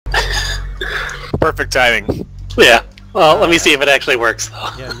Perfect timing. Yeah. Well, let me see if it actually works, though.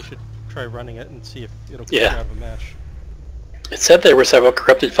 Yeah, you should try running it and see if it'll get you out of a match. It said there were several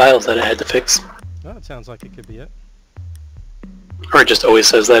corrupted files that I had to fix. Well, it sounds like it could be it. Or it just always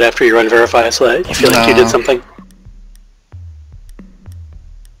says that after you run verify, so that you feel like you did something.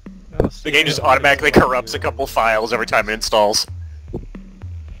 Well, The game just automatically corrupts a couple files every time it installs.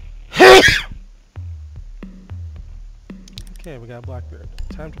 Okay, we got Blackbeard.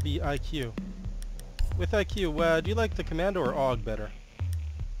 Time to be IQ. With IQ, do you like the Commando or AUG better?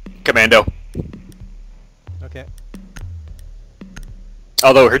 Commando. Okay.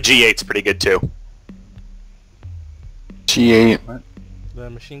 Although her G8's pretty good too. G8. What? The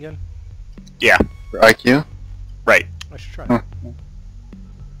machine gun? Yeah. For IQ? Right. I should try. Huh.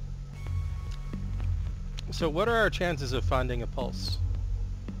 So what are our chances of finding a pulse?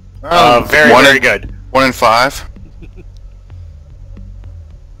 Very good. 1 in 5.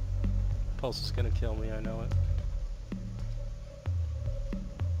 Pulse is gonna kill me, I know it.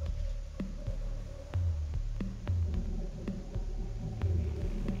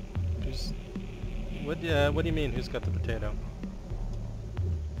 What do you mean, who's got the potato?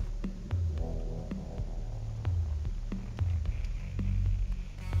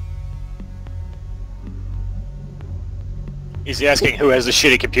 He's asking who has a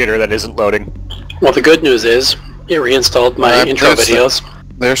shitty computer that isn't loading. Well, the good news is, it reinstalled my intro videos.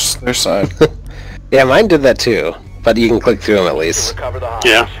 Their side. Yeah, mine did that too, but you can click through them at least.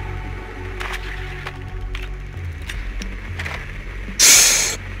 Yeah.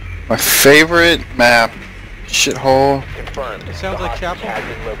 My favorite map. Shithole. It sounds like Chapel.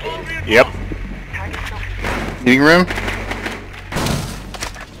 Yep. Meeting room?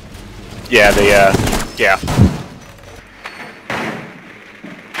 Yeah, yeah.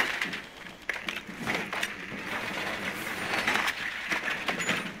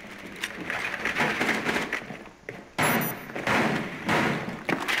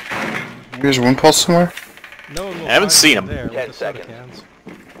 There's one pulse somewhere? No one will I haven't find seen them him. there with 10 the soda seconds.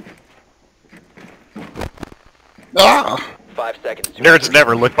 cans. Ah! 5 seconds. Nerds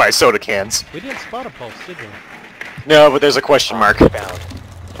never look by soda cans. We didn't spot a pulse, did we? No, but there's a question mark. Found.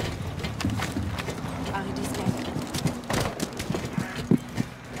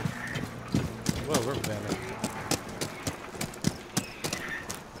 Whoa, we're banning.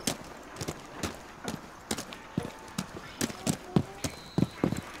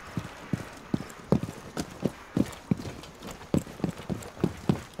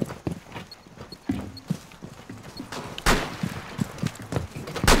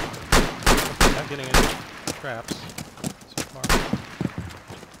 Not getting any traps so far.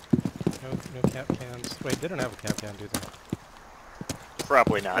 No cap cans. Wait, they don't have a cap can, do they?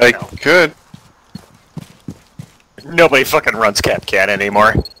 Probably not. I No. could. Nobody fucking runs CapCat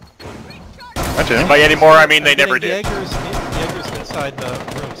anymore. I do. And by anymore, I mean they I'm never getting did. Jaegers inside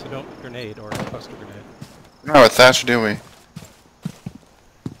the room, so don't grenade or cluster grenade. We don't have a Thatcher, do we?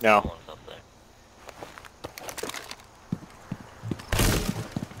 No.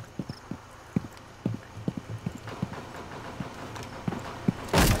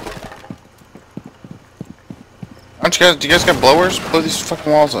 Aren't you guys? Do you guys got blowers? Blow these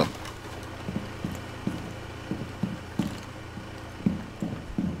fucking walls up.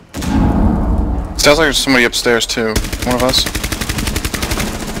 Sounds like there's somebody upstairs too. One of us.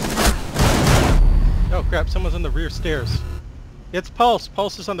 Oh crap, someone's on the rear stairs. It's Pulse.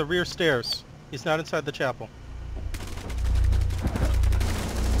 Pulse is on the rear stairs. He's not inside the chapel.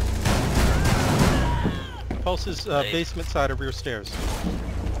 Pulse is basement side of rear stairs.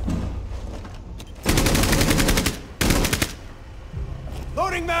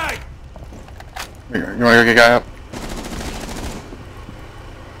 Loading mag! You wanna go get a guy up?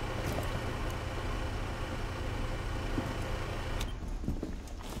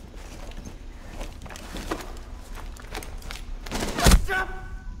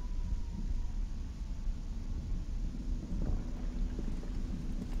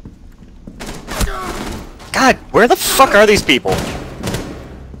 God, where the fuck are these people?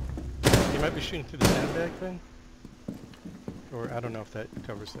 He might be shooting through the sandbag thing. Or I don't know if that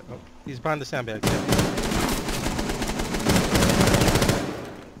covers it. Oh, he's behind the sandbag.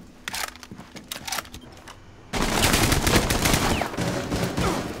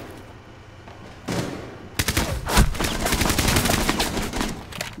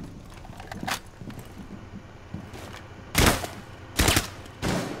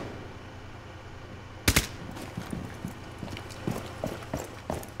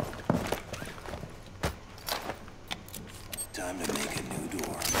 Time to make a new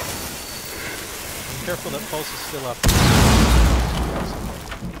door. Careful that Pulse is still up.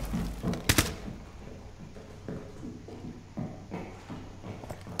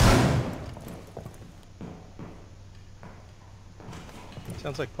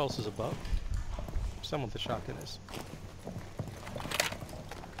 Sounds like Pulse is above. Someone with the shotgun is.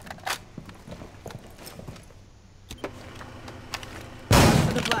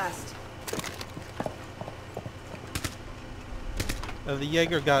 For the blast. The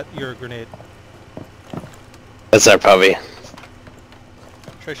Jaeger got your grenade. That's our puppy.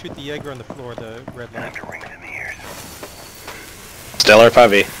 Try to shoot the Jaeger on the floor, the red line. Still our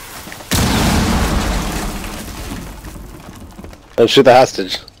puppy. Don't shoot the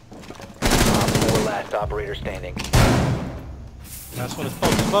hostage. Four last operator standing. Last one is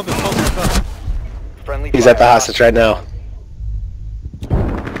Pulse above it, Pulse above. Friendly He's fire at the hostage right now.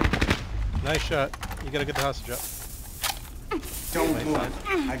 Nice shot. You gotta get the hostage up. Don't Wait, move.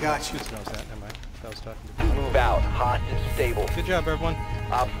 fine. I got you. Shoots knows that, never mind. I was talking to Move out. Hostage stable. Good job, everyone.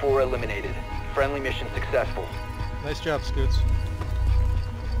 Op 4 eliminated. Friendly mission successful. Nice job, Scoots.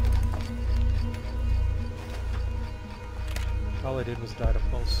 All I did was die to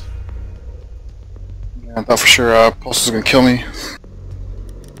Pulse. Yeah, I thought for sure Pulse was gonna kill me.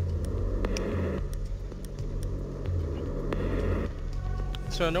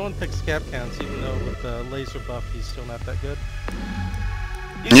 So no one picks cap counts, even though with the laser buff he's still not that good.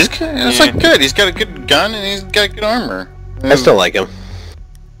 He's good. It's like good. He's got a good gun and he's got good armor. I still like him.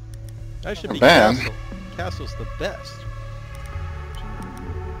 I should be Not bad. Castle. Castle's the best.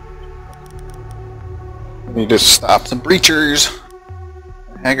 You just stop the breachers.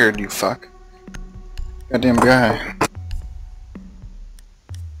 Haggard, you fuck. Goddamn guy.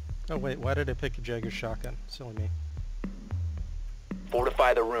 Oh wait, why did I pick a Jaeger shotgun? Silly me.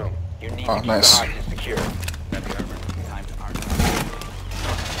 Fortify the room. You need Oh, to keep nice. the hostage secure.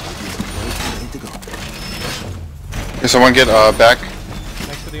 Okay, someone get back.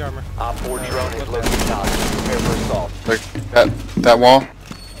 Thanks for the armor. Op 4 drone is located hostage. Prepare for assault. Like that wall.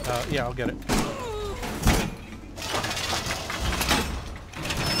 Yeah, I'll get it.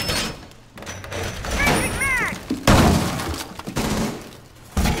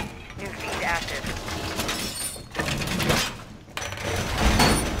 New feed active.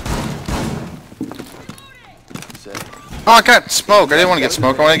 Oh, I got smoke. I didn't want to get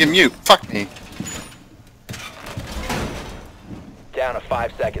smoke. I want to get mute. Fuck me. Down to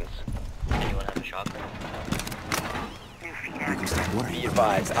 5 seconds. Anyone have a shotgun? New feed active. Be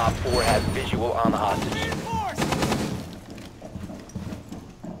advised, Op 4 has visual on the hostage.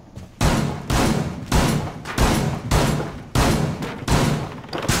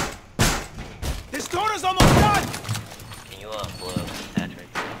 This daughter's almost done! Can you blow up the hatch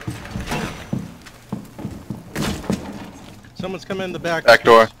right? Someone's coming in the back. Back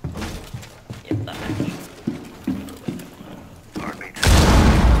door. Yep, that hatch.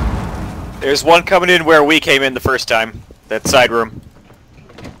 There's one coming in where we came in the first time. That side room.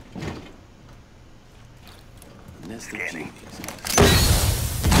 Scanning.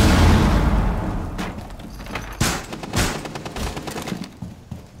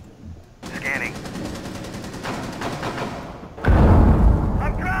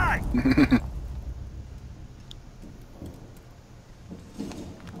 I'm dry!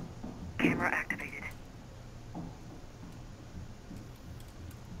 Camera activated.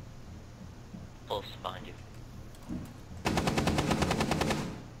 Pulse behind you.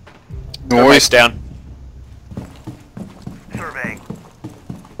 Noise. Down. Surveying.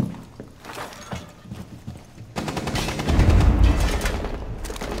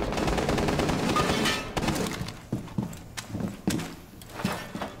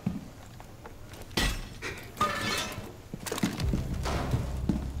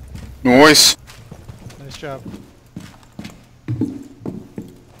 Noise. Nice job.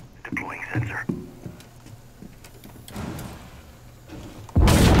 Deploying sensor.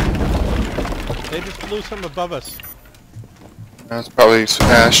 They just blew some above us. That's probably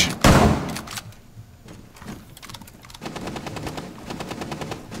Ash.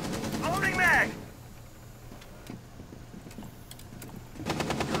 Loading mag!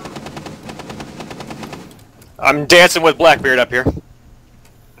 I'm dancing with Blackbeard up here.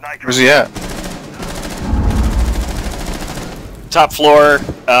 Nitro. Where's he at? Top floor,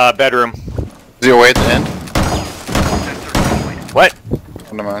 bedroom. Is he away at the end? Sensor deployed. What?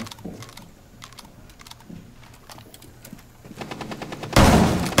 Oh, never mind.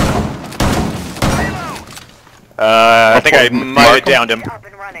 Reload! I think I might have Mark him? downed him. Up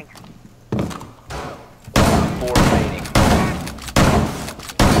and running. 4 remaining.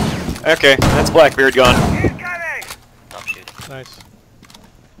 Okay, that's Blackbeard gone. Incoming! Stop shooting. Nice.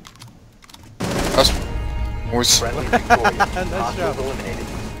 That's noise. Friendly victorious. Nice Hostiles job. eliminated.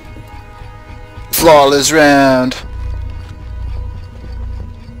 Flawless round.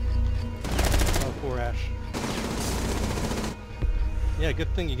 Oh, poor Ash. Yeah, good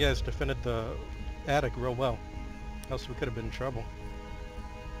good thing you guys defended the attic real well. Else we could have been in trouble.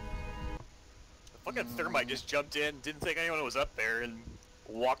 The fucking thermite just jumped in, didn't think anyone was up there, and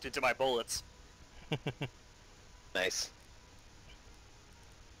walked into my bullets. Nice.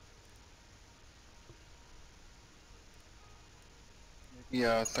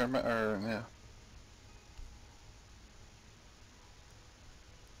 Yeah, thermite, or, yeah.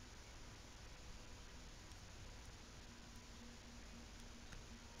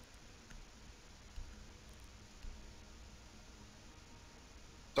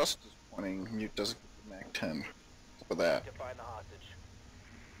 It's also disappointing Mute doesn't get the MAC 10 for that. To find the hostage.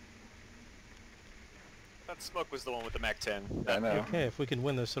 That Smoke was the one with the MAC-10. I know. Okay, if we can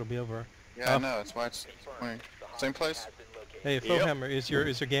win this, it'll be over. Yeah, I know, that's why it's disappointing. Same place? Has been located. Hey, Philhammer, is your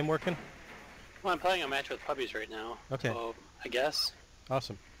game working? Well, I'm playing a match with puppies right now. Okay. So, I guess.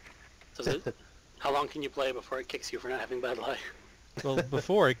 Awesome. Does it? How long can you play before it kicks you for not having bad luck? Well,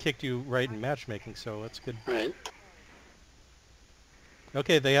 before it kicked you right in matchmaking, so that's good. Right.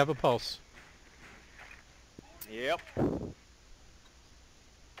 Okay, they have a pulse. Yep. 10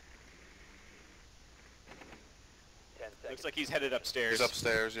 seconds. Looks like he's headed upstairs. He's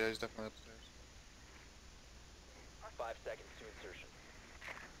upstairs, yeah, he's definitely upstairs. 5 seconds to insertion.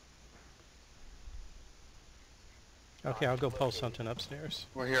 Okay, I'll go pulse hunting upstairs.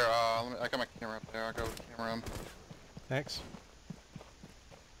 Well, here, I got my camera up there, I'll go with the camera on. Thanks.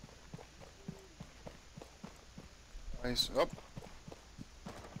 Nice. Oh,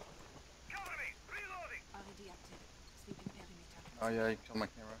 Cover me! Reloading! Already active. Sweeping perimeter. oh yeah, you killed my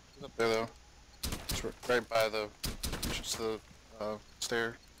camera. He's up there though. It's right by the entrance to the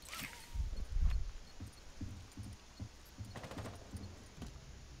stair.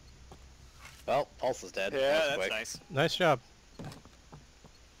 Well, Pulse is dead. Yeah, That was that's quick. nice. Nice job.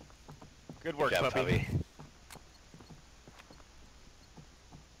 Good work, Good job, puppy. puppy.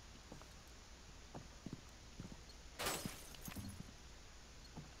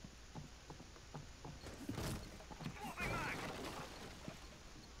 Moving back!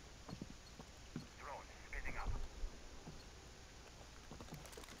 Drone, getting up.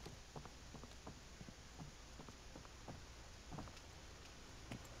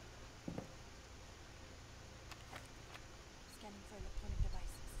 Scanning for electronic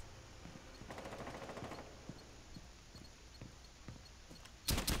devices.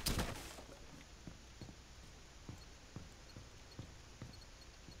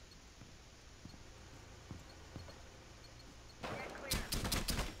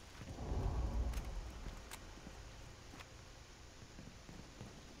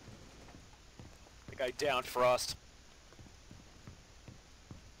 The guy downed Frost.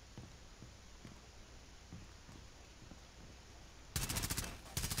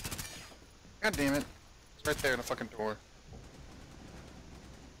 God damn it. It's right there in the fucking door.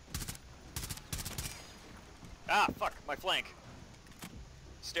 Ah, fuck, my flank.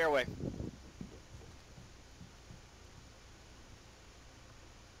 Stairway.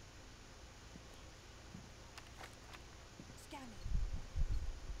 Scanning.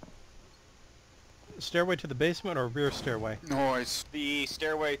 Stairway to the basement or rear stairway? Noise. The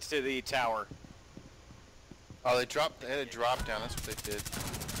stairway to the tower. Oh, they had a drop down, that's what they did.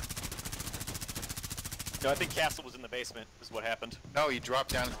 No, I think Castle was in the basement, is what happened. No, he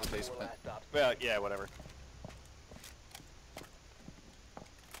dropped down into the 4 basement. last stop. Well, yeah, whatever.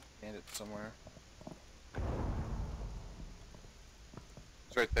 And it somewhere.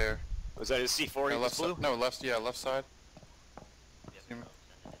 It's right there. Was that his C4 he No, was left blue? side. No, left. Yeah, left side. Yep, See me? I'll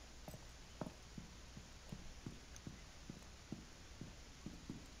send it.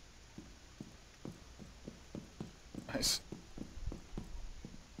 Nice.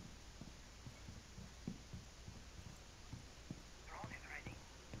 Drone is ready.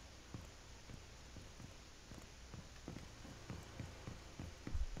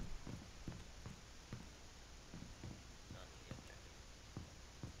 Not the objective.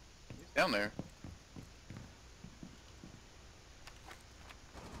 He's down there.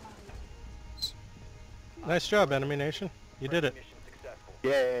 Nice job, Enemy Nation. You did it. Mission successful.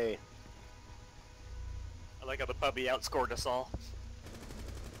 Yay! I like how the puppy outscored us all.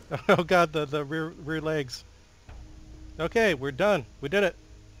 Oh god, the rear legs. Okay, we're done. We did it.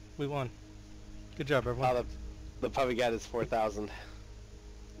 We won. Good job, everyone. Oh, the puppy got his 4,000.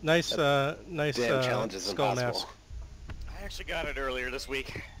 Nice, nice Damn challenge is skull impossible. mask. I actually got it earlier this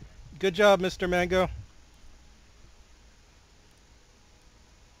week. Good job, Mr. Mango.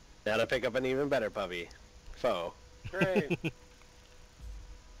 Now to pick up an even better puppy. Foe. Great.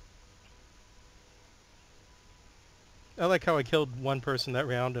 I like how I killed one person that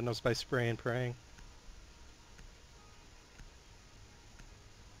round and it was by spray and praying.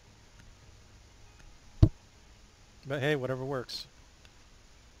 But hey, whatever works.